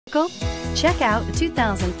Check out the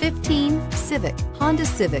 2015 Civic, Honda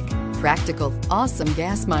Civic. Practical, awesome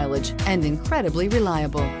gas mileage, and incredibly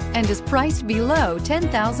reliable, and is priced below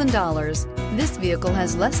 $10,000. This vehicle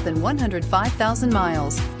has less than 105,000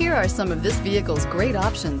 miles. Here are some of this vehicle's great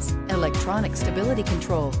options: electronic stability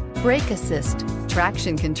control, brake assist,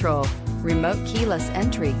 traction control, remote keyless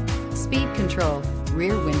entry, speed control,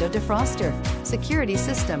 rear window defroster, security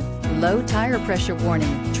system, low tire pressure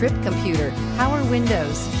warning, trip computer, power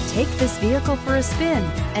windows. Take this vehicle for a spin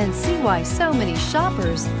and see why so many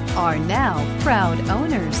shoppers are now proud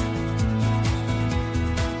owners.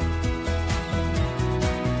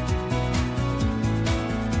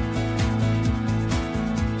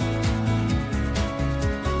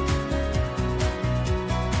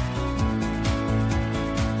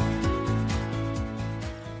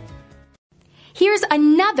 Here's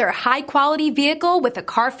another high-quality vehicle with a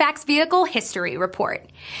Carfax Vehicle History Report.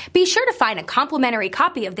 Be sure to find a complimentary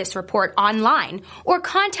copy of this report online or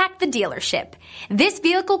contact the dealership. This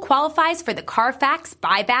vehicle qualifies for the Carfax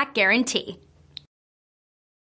Buyback Guarantee.